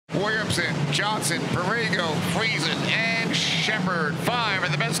Williamson, Johnson, Borrego, Friesen, and Shepard. 5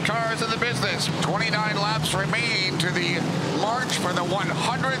 of the best cars in the business. 29 laps remain to the march for the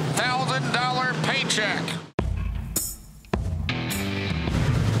 $100,000 paycheck.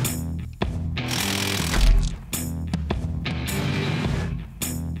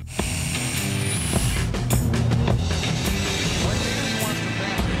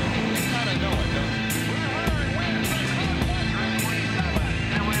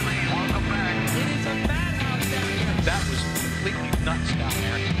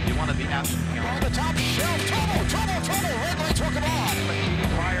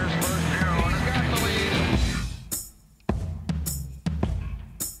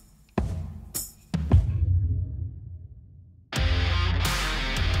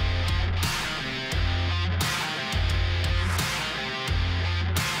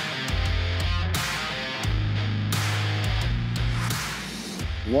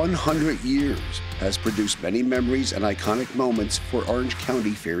 "100 years has produced many memories and iconic moments for Orange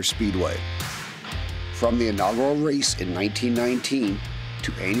County Fair Speedway. From the inaugural race in 1919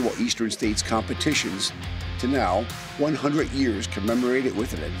 to annual Eastern States competitions to now, 100 years commemorated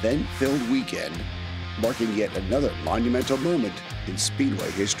with an event-filled weekend, marking yet another monumental moment in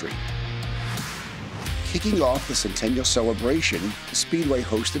Speedway history. Kicking off the Centennial celebration, the Speedway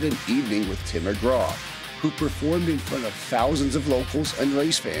hosted an evening with Tim McGraw, who performed in front of thousands of locals and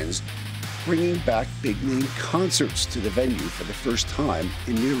race fans, bringing back big-name concerts to the venue for the first time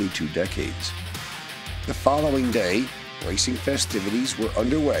in nearly 2 decades. The following day, racing festivities were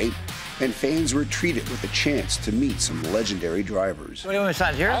underway, and fans were treated with a chance to meet some legendary drivers. What do you want to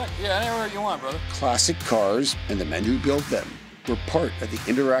sign here? Yeah, anywhere you want, brother. Classic cars and the men who built them were part of the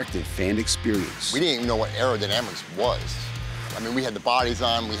interactive fan experience. We didn't even know what aerodynamics was. I mean, we had the bodies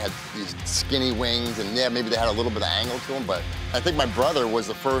on, we had these skinny wings, and yeah, maybe they had a little bit of angle to them, but I think my brother was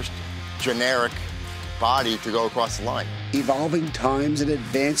the first generic body to go across the line. Evolving times and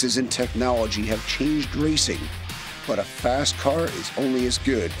advances in technology have changed racing, but a fast car is only as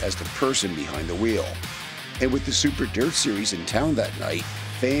good as the person behind the wheel. And with the Super Dirt Series in town that night,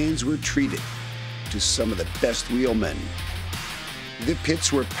 fans were treated to some of the best wheelmen. The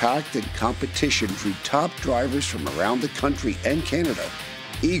pits were packed and competition drew top drivers from around the country and Canada,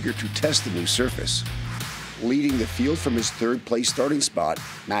 eager to test the new surface. Leading the field from his 3rd-place starting spot,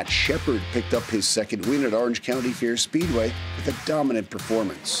 Matt Shepard picked up his 2nd win at Orange County Fair Speedway with a dominant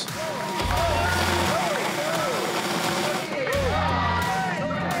performance. You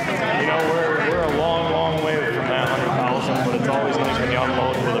know, we're a long, long way from that 100,000, but it's always going to come down the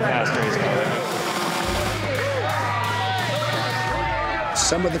road with a fast race car.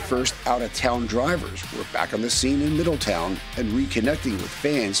 Some of the first out-of-town drivers were back on the scene in Middletown and reconnecting with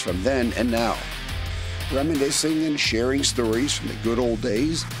fans from then and now. Reminiscing and sharing stories from the good old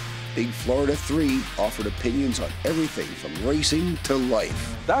days, Big Florida 3 offered opinions on everything from racing to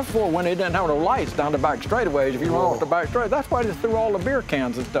life. That's before when they didn't have no lights down the back straightaways. If you went off the back straight, that's why they threw all the beer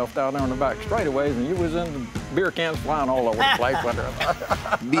cans and stuff down there on the back straightaways, and you was in the beer cans flying all over the place.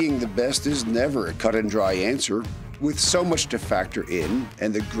 Being the best is never a cut and dry answer. With so much to factor in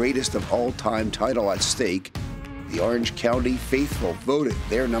and the greatest of all-time title at stake, the Orange County faithful voted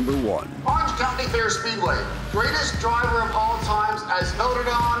their #1. Orange County Fair Speedway, greatest driver of all times as voted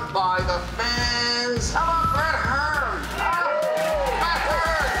on by the fans. How about Brett Hearn? Brett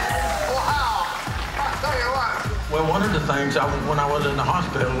Hearn! Wow! I'll tell you what. Well, one of the things, when I was in the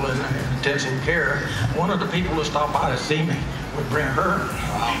hospital in intensive care, one of the people who stopped by to see me was Brett Hearn.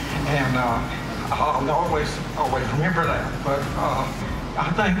 And I'll always remember that. But I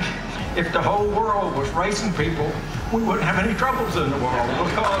think if the whole world was racing people, we wouldn't have any troubles in the world.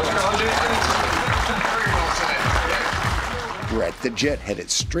 Brett the Jet headed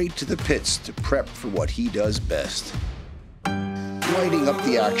straight to the pits to prep for what he does best. Lighting up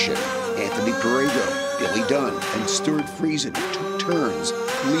the action, Anthony Borrego, Billy Dunn, and Stuart Friesen took turns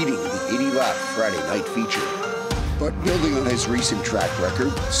leading the 80-lap Friday night feature. But building on his recent track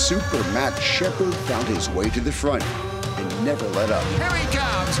record, Super Matt Shepard found his way to the front and never let up. Here he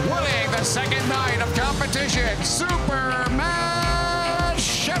comes, winning the 2nd night of competition, Super Matt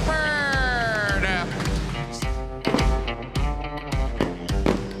Shepard.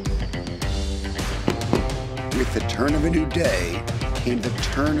 With the turn of a new day came the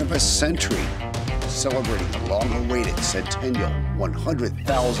turn of a century, celebrating the long-awaited Centennial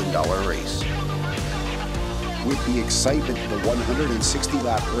 $100,000 race. With the excitement of the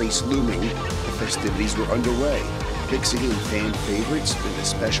 160-lap race looming, the festivities were underway, mixing in fan favorites with a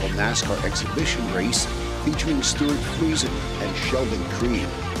special NASCAR exhibition race featuring Stuart Friesen and Sheldon Creed.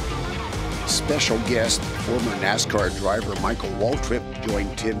 Special guest, former NASCAR driver Michael Waltrip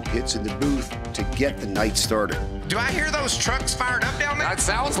joined Tim Pitts in the booth to get the night started. Do I hear those trucks fired up down there? That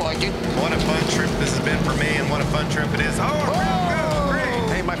sounds like it. What a fun trip this has been for me, and what a fun trip it is.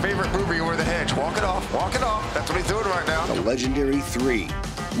 Great. Hey, my favorite movie, Over the Hedge. Walk it off, walk it off. That's what he's doing right now. The legendary three,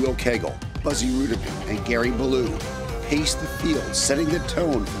 Will Kegel, Buzzy Rudiman, and Gary Ballou, paced the field, setting the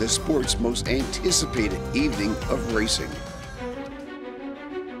tone for the sport's most anticipated evening of racing.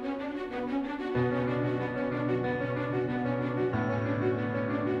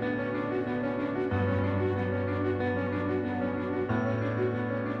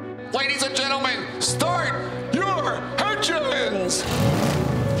 Ladies and gentlemen, start your engines!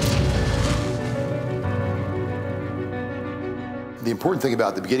 The important thing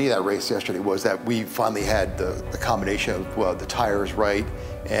about the beginning of that race yesterday was that we finally had the combination of the tires right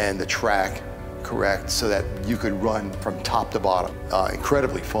and the track correct so that you could run from top to bottom.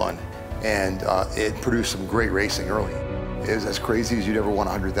 Incredibly fun, and it produced some great racing early. It was as crazy as you'd ever won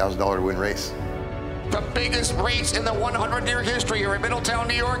a $100,000 to win race. The biggest race in the 100-year history here in Middletown,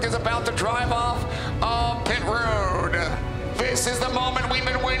 New York is about to drive off of pit road. This is the moment we've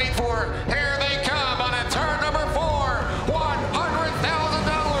been waiting for. Here they come on a turn number 4.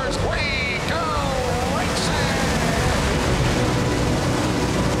 $100,000. We go racing.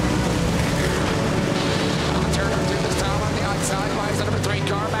 Turn number 2 this time on the outside. Lies the number 3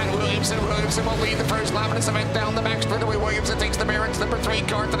 car, Matt Williamson. Williamson will lead the first lap of this event down the back straightaway. Williamson takes the Barrett's number 3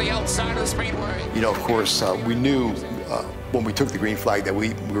 car to the outside of the speedway. You know, of course, we knew when we took the green flag that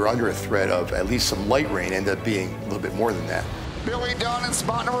we were under a threat of at least some light rain, ended up being a little bit more than that. Billy Dunn in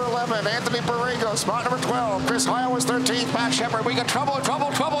spot number 11. Anthony Borrego, spot number 12. Chris Hyle was 13th. Matt Shepard. We got trouble in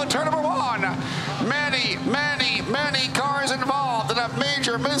turn number 1. Many cars involved in a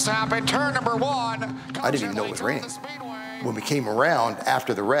major mishap in turn number 1. I didn't even know it was raining. When we came around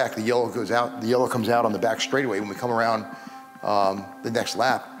after the wreck, the yellow goes out. The yellow comes out on the back straightaway. When we come around the next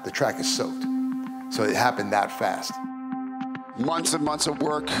lap, the track is soaked. So it happened that fast. Months and months of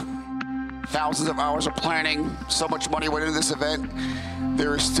work, thousands of hours of planning, so much money went into this event.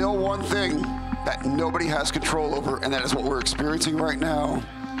 There is still one thing that nobody has control over, and that is what we're experiencing right now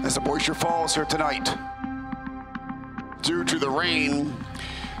as the Boister Falls here tonight. Due to the rain,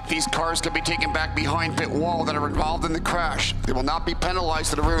 these cars can be taken back behind pit wall that are involved in the crash. They will not be penalized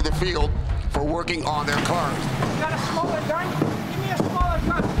to the rear of the field for working on their cars. Got a smaller gun? Give me a smaller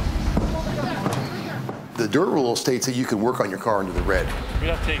gun. The dirt rule states that you can work on your car into the red. We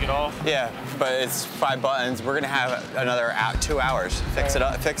have to take it off. Yeah, but it's 5 buttons. We're gonna have another 2 hours. Fix it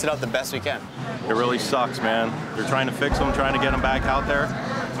up the best we can. It really sucks, man. They're trying to fix them, trying to get them back out there.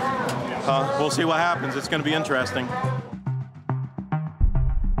 We'll see what happens. It's gonna be interesting.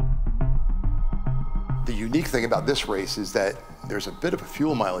 The unique thing about this race is that there's a bit of a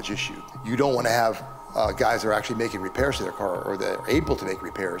fuel mileage issue. You don't want to have guys that are actually making repairs to their car or that are able to make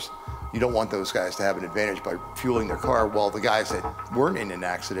repairs. You don't want those guys to have an advantage by fueling their car while the guys that weren't in an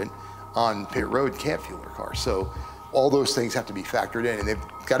accident on pit road can't fuel their car. So all those things have to be factored in, and they've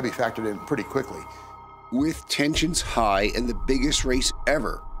got to be factored in pretty quickly. With tensions high and the biggest race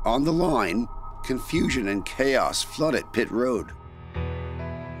ever on the line, confusion and chaos flooded pit road.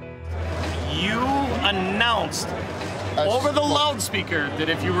 You announced over the loudspeaker that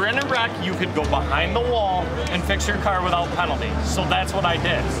if you were in a wreck, you could go behind the wall and fix your car without penalty. So that's what I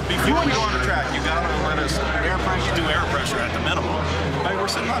did. Before you go on the track, you gotta let us do air pressure at the minimum. Like we're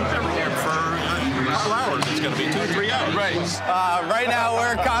sitting on everywhere for a couple hours. It's gonna be 2 or 3 hours. Right. Right now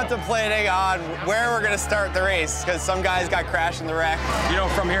we're contemplating on where we're gonna start the race because some guys got crashed in the wreck. You know,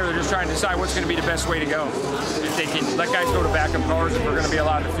 from here they're just trying to decide what's going to be the best way to go. If they can let guys go to backup cars, if we're going to be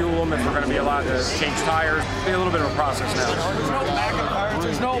allowed to fuel them, if we're going to be allowed to change tires, it'll be a little bit of a process now. There's no backup cars.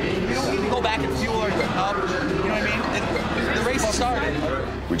 We don't need to go back and fuel our you know what I mean? The race is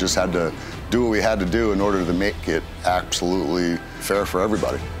started. We just had to do what we had to do in order to make it absolutely fair for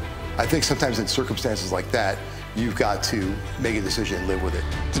everybody. I think sometimes in circumstances like that, you've got to make a decision and live with it.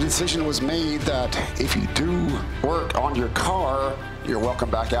 The decision was made that if you do work on your car, you're welcome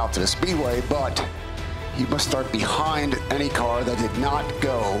back out to the speedway, but you must start behind any car that did not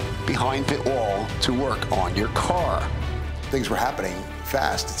go behind pit wall to work on your car. Things were happening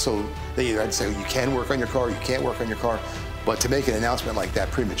fast, so they either had to say, well, you can work on your car, you can't work on your car, but to make an announcement like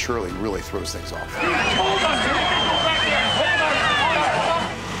that prematurely really throws things off.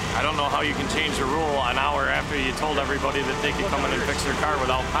 I don't know how you can change the rule an hour after you told everybody that they could come in and fix their car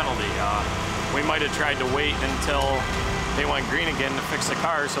without penalty. We might have tried to wait until they went green again to fix the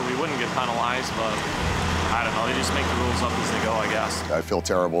car so we wouldn't get penalized, but I don't know, they just make the rules up as they go, I guess. I feel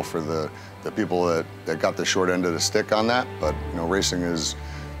terrible for the people that got the short end of the stick on that, but you know, racing is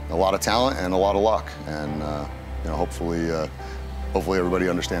a lot of talent and a lot of luck, and you know, hopefully everybody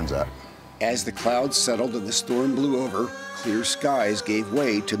understands that. As the clouds settled and the storm blew over, clear skies gave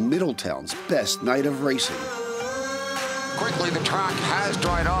way to Middletown's best night of racing. Quickly, the track has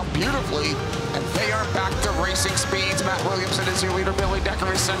dried off beautifully, and they are back to racing speeds. Matt Williamson is your leader. Billy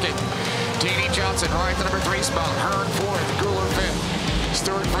Decker is second. J.D. Johnson rides the number 3 spot. Hearn fourth. Guler fifth.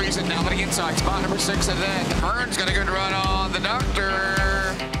 Stuart Friesen down to the inside. Spot number 6, and then Hearn's got a good run on the Doctor.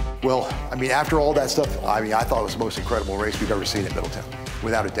 Well, I mean, after all that stuff, I mean, I thought it was the most incredible race we've ever seen at Middletown.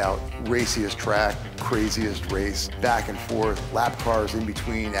 Without a doubt, raciest track, craziest race, back and forth, lap cars in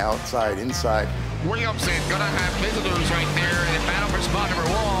between, outside, inside. Williamson gonna have visitors right there in the battle for spot number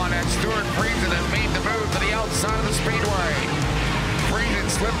 1, and Stuart Friesen has made the move to the outside of the speedway. Friesen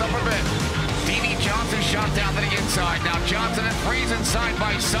slipped up a bit. J.D. Johnson shot down to the inside. Now Johnson and Friesen side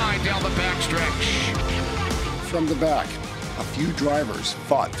by side down the backstretch. From the back, a few drivers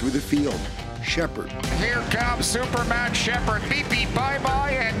fought through the field. Shepard. Here comes Super Matt Shepard. Beep beep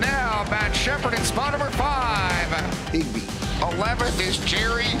bye-bye, and now Matt Shepard in spot number 5. Higby. 11th is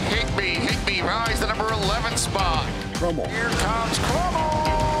Jerry Higby. Higby rides the number 11 spot. Crummel. Here comes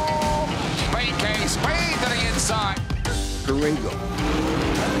Crummel. Spade to the inside. Borrego.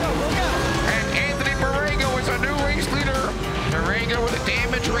 And Anthony Borrego is a new race leader. Borrego with a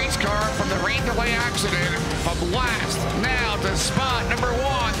damaged race car from the rain delay accident. From last now to spot number 1.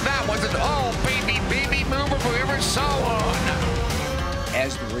 That was an baby move if we ever saw one.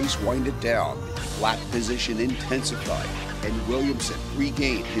 As the race winded down, lap position intensified, and Williamson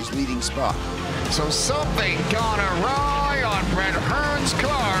regained his leading spot. So something gone awry on Brett Hearn's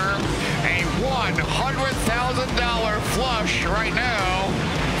car. A $100,000 flush right now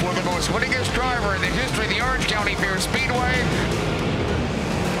for the most winningest driver in the history of the Orange County Fair Speedway.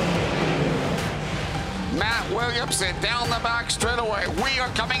 Matt Williamson down the back straightaway. We are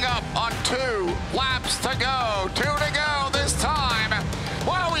coming up on 2 laps to go. 2 to go this time.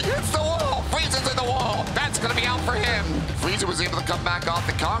 Wow, he hits the wall. Friesen's in the wall. That's going to be out for him. Friesen was able to come back off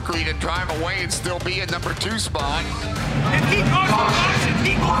the concrete and drive away and still be in number 2 spot. And he goes to caution.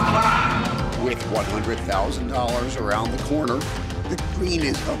 He goes to line. With $100,000 around the corner, the green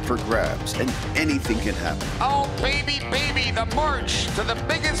is up for grabs, and anything can happen. Oh, baby, the march to the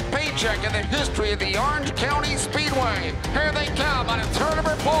biggest paycheck in the history of the Orange County Speedway. Here they come on turn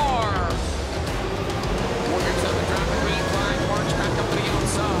number 4. Williamson dropped the green flag, march back up to the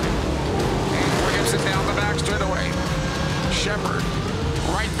outside. And Williamson down the back straightaway. Shepard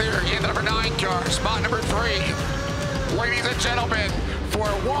right there in the number 9 car, spot number 3. Ladies and gentlemen, for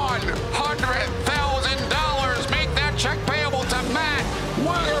 $100,000, make that check payable to Matt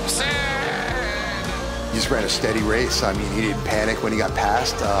Williamson. He just ran a steady race. I mean, he didn't panic when he got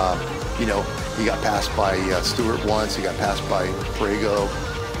passed. You know, he got passed by Stewart once. He got passed by Borrego.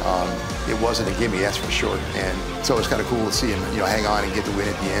 It wasn't a gimme, that's for sure. And so it's kind of cool to see him, you know, hang on and get the win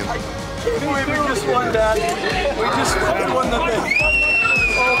at the end. We just won that. We just won the thing.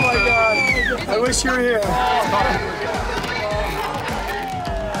 Oh my God! I wish you were here.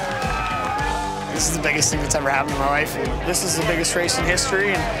 This is the biggest thing that's ever happened in my life. And this is the biggest race in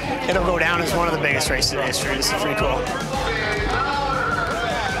history, and it'll go down as one of the biggest races in history. This is pretty cool.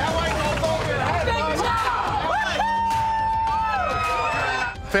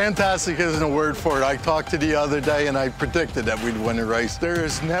 Fantastic isn't a word for it. I talked to the other day and I predicted that we'd win a race. There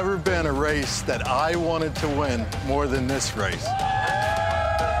has never been a race that I wanted to win more than this race.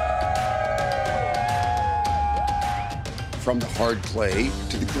 From the hard clay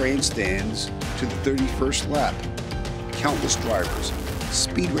to the grandstands to the 31st lap, countless drivers,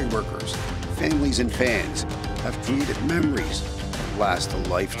 speedway workers, families and fans have created memories that last a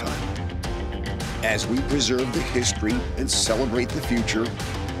lifetime. As we preserve the history and celebrate the future,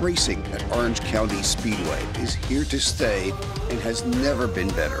 racing at Orange County Speedway is here to stay and has never been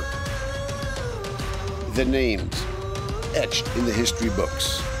better. The names etched in the history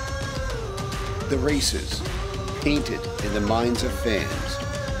books. The races painted in the minds of fans.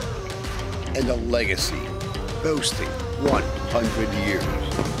 And a legacy boasting 100 years.